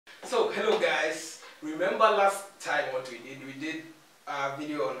So hello guys, remember last time what we did a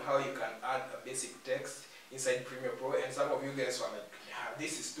video on how you can add a basic text inside Premiere Pro, and some of you guys were like, yeah,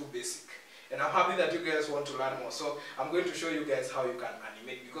 this is too basic, and I'm happy that you guys want to learn more. So I'm going to show you guys how you can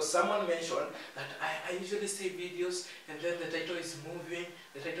animate, because someone mentioned that I usually say videos and then the title is moving,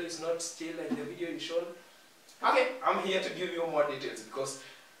 the title is not still like the video is shown. Okay, I'm here to give you more details because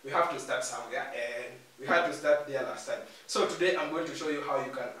we have to start somewhere, and we had to start there last time. So today I'm going to show you how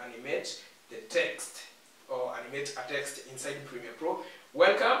you can animate the text or animate a text inside Premiere Pro.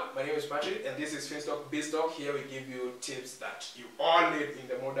 Welcome, my name is Patrick and this is Finstock Biztalk. Here we give you tips that you all need in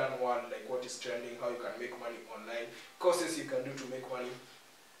the modern world, like what is trending, how you can make money online, courses you can do to make money.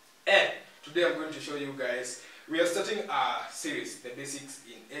 And today I'm going to show you guys, we are starting a series, the basics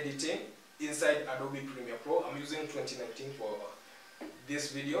in editing inside Adobe Premiere Pro. I'm using 2019 for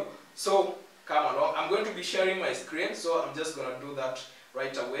this video, so come along. I'm going to be sharing my screen, so I'm just gonna do that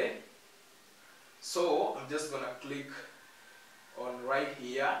right away. So I'm just gonna click on right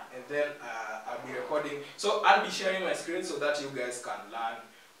here, and then I'll be recording. So I'll be sharing my screen so that you guys can learn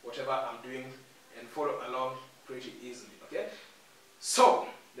whatever I'm doing and follow along pretty easily. Okay, so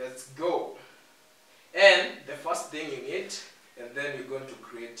let's go. And the first thing you need, and then you're going to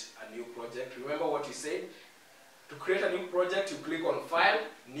create a new project. Remember what we said? To create a new project, you click on File,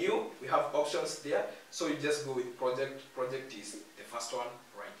 New. We have options there. So you just go with Project. Project is the first one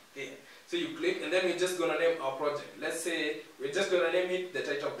right there. So you click, and then we're just going to name our project. Let's say we're just going to name it the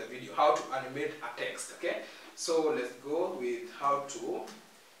title of the video, how to animate a text. Okay? So let's go with how to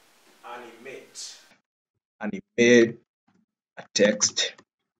animate a text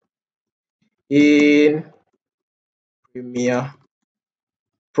in Premiere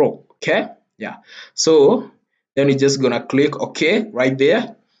Pro. Okay? Yeah. So then we're just gonna click OK right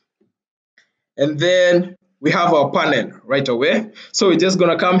there, and then we have our panel right away. So we're just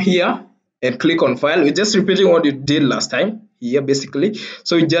gonna come here and click on File. We're just repeating what you did last time here basically.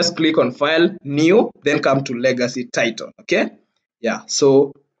 So you just click on File, New, then come to Legacy Title. Okay, yeah,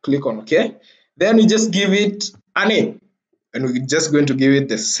 so click on OK. Then we just give it a name, and we're just going to give it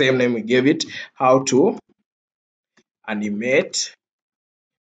the same name we gave it, how to animate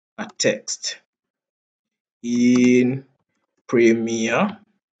a text in Premiere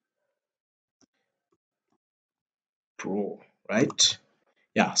Pro, right?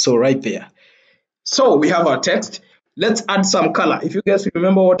 Yeah, so right there. So we have our text. Let's add some color. If you guys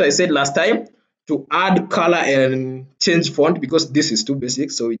remember what I said last time, to add color and change font, because this is too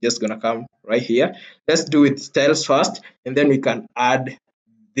basic, so we're just gonna come right here. Let's do it styles first, and then we can add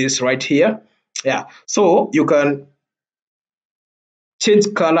this right here. Yeah, so you can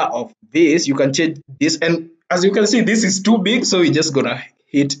change color of this, you can change this, and as you can see, this is too big, so we're just gonna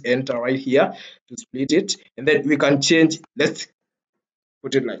hit enter right here to split it, and then we can change. Let's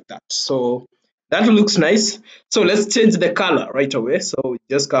put it like that, so that looks nice. So let's change the color right away. So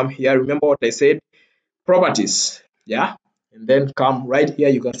just come here, remember what I said, properties, yeah, and then come right here.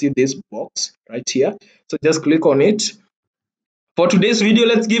 You can see this box right here, so just click on it. For today's video,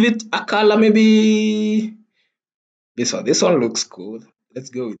 let's give it a color, maybe this one looks cool. Let's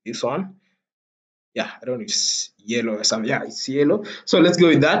go with this one. Yeah, I don't know, it's yellow or something. Yeah, it's yellow, so let's go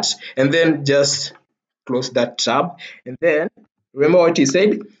with that, and then just close that tab, and then remember what he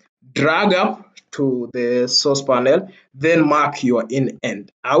said, drag up to the source panel, then mark your in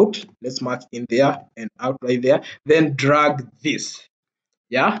and out. Let's mark in there and out right there, then drag this.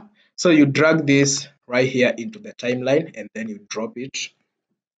 Yeah, so you drag this right here into the timeline, and then you drop it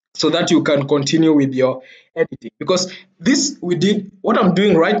so that you can continue with your editing, because this we did, what I'm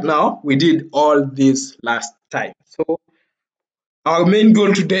doing right now, we did all this last time. So our main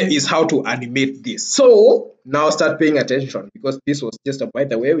goal today is how to animate this. So now start paying attention, because this was just a by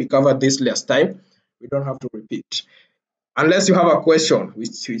the way, we covered this last time, we don't have to repeat unless you have a question,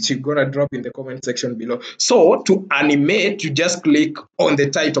 which you're gonna drop in the comment section below. So to animate, you just click on the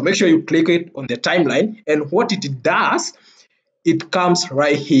title, make sure you click it on the timeline, and what it does, it comes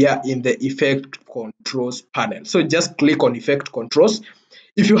right here in the effect controls panel. So just click on effect controls.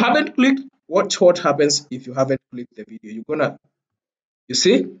 If you haven't clicked, watch what happens. If you haven't clicked the video, you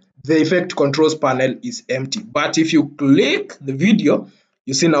see the effect controls panel is empty, but if you click the video,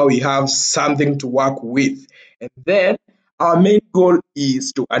 you see now we have something to work with. And then our main goal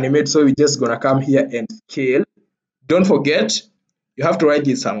is to animate, so we're just gonna come here and scale. Don't forget, you have to write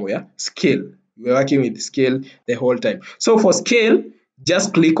this somewhere, scale. We're working with scale the whole time. So for scale,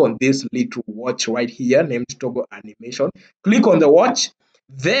 just click on this little watch right here named toggle animation. Click on the watch,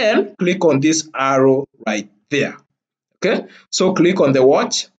 then click on this arrow right there. Okay, so click on the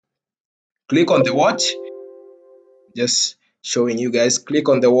watch, just showing you guys. Click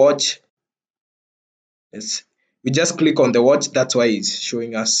on the watch. Yes, we just click on the watch. That's why it's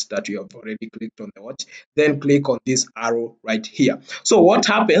showing us that you have already clicked on the watch. Then click on this arrow right here. So what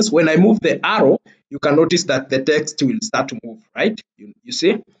happens when I move the arrow, you can notice that the text will start to move, right? You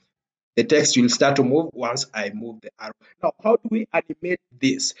see, the text will start to move once I move the arrow. Now, how do we animate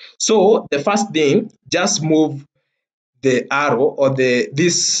this? So the first thing, just move the arrow or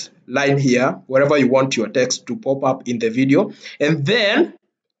this line here, wherever you want your text to pop up in the video, and then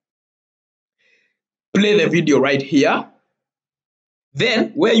play the video right here.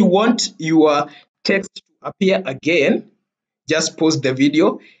 Then where you want your text to appear again, just pause the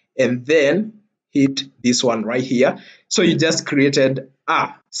video and then hit this one right here. So you just created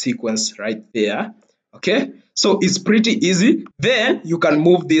a sequence right there. Okay, so it's pretty easy. Then you can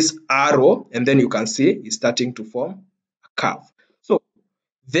move this arrow and then you can see it's starting to form a curve. So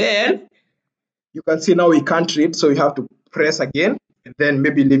then you can see now we can't read, so you have to press again and then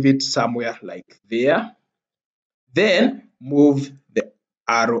maybe leave it somewhere like there. Then move the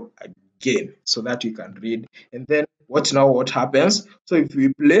arrow again so that you can read, and then watch now what happens. So if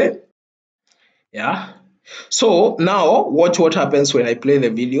we play, yeah, so now watch what happens when I play the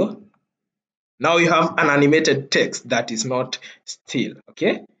video. Now you have an animated text that is not still.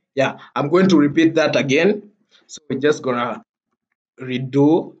 Okay, yeah, I'm going to repeat that again. So we're just gonna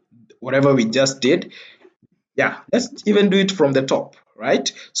redo whatever we just did. Yeah, let's even do it from the top,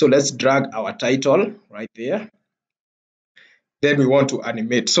 right? So let's drag our title right there. Then we want to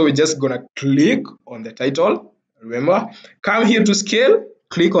animate. So we're just gonna click on the title. Remember, come here to scale,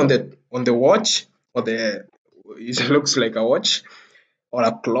 click on the watch or it looks like a watch or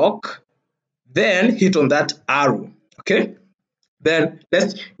a clock. Then hit on that arrow. Okay. Then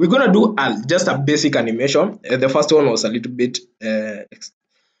we're gonna do just a basic animation. The first one was a little bit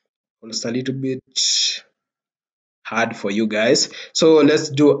hard for you guys. So let's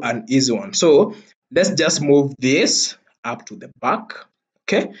do an easy one. So let's just move this up to the back.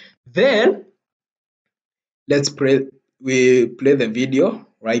 Okay. Then we play the video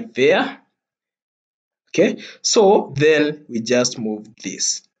right there. Okay. So then we just move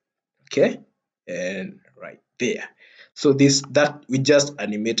this. Okay. And right there. So that we just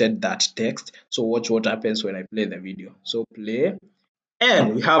animated that text. So watch what happens when I play the video. So play,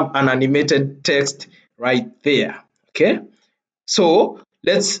 and we have an animated text right there. Okay. So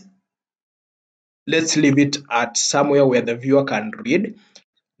let's leave it at somewhere where the viewer can read.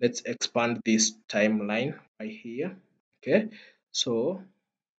 Let's expand this timeline right here. Okay, so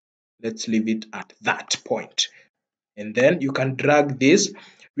let's leave it at that point, and then you can drag this.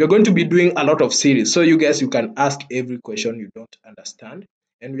 We are going to be doing a lot of series, so you guys, you can ask every question you don't understand,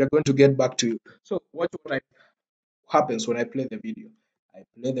 and we are going to get back to you. So watch what happens when I play the video. I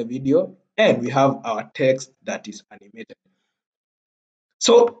play the video and we have our text that is animated.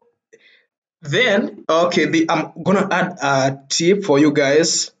 So then, okay, I'm gonna add a tip for you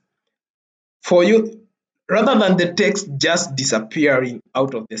guys. For you, rather than the text just disappearing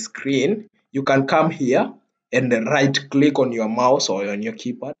out of the screen, you can come here and right click on your mouse or on your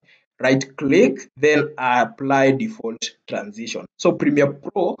keypad, right click, then apply default transition. So Premiere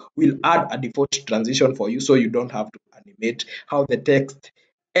Pro will add a default transition for you so you don't have to animate how the text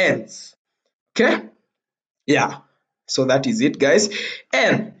ends. Okay, yeah, so that is it, guys.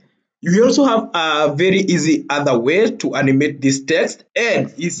 And you also have a very easy other way to animate this text,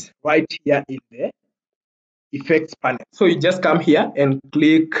 and it's right here in the effects panel. So you just come here and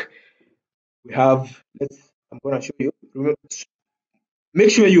click. We have, I'm gonna show you.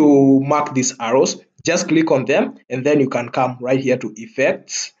 Make sure you mark these arrows, just click on them, and then you can come right here to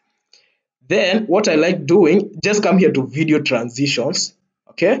effects. Then what I like doing, just come here to video transitions.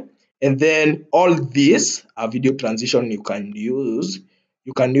 Okay, and then all these are video transition you can use.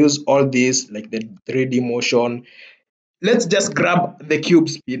 You can use all these like the 3D motion. Let's just grab the cube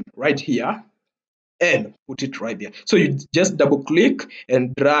spin right here and put it right there. So you just double click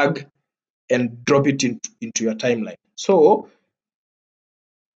and drag and drop it into your timeline. So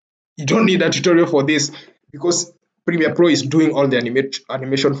you don't need a tutorial for this because Premiere Pro is doing all the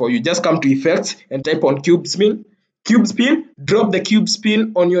animation for you. Just come to effects and type on cube spin, drop the cube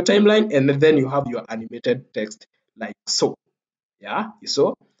spin on your timeline, and then you have your animated text like so. Yeah,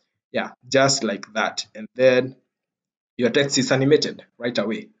 so yeah, just like that, and then your text is animated right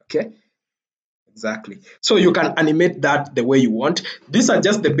away. Okay, exactly. So you can animate that the way you want. These are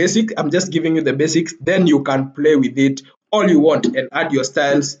just the basic. I'm just giving you the basics. Then you can play with it all you want and add your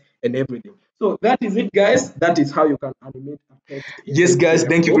styles and everything. So that is it, guys. That is how you can animate a text. Yes, guys,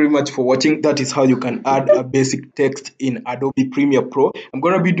 thank you very much for watching. That is how you can add a basic text in Adobe Premiere Pro. I'm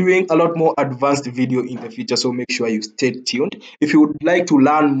going to be doing a lot more advanced video in the future, so make sure you stay tuned. If you would like to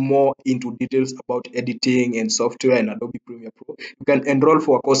learn more into details about editing and software in Adobe Premiere Pro, you can enroll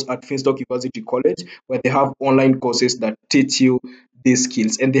for a course at Finstock University College, where they have online courses that teach you these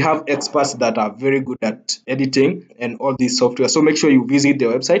skills, and they have experts that are very good at editing and all these software. So make sure you visit the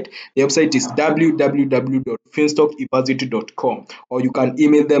website. The website is www.finstockuniversity.com, or you can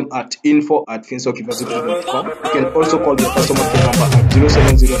email them at info@finstockuniversity.com. You can also call the customer care number at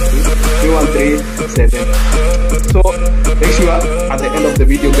 0703-313-7. So make sure at the end of the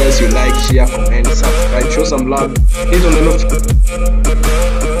video, guys, you like, share, comment, subscribe, show some love. Please on the note.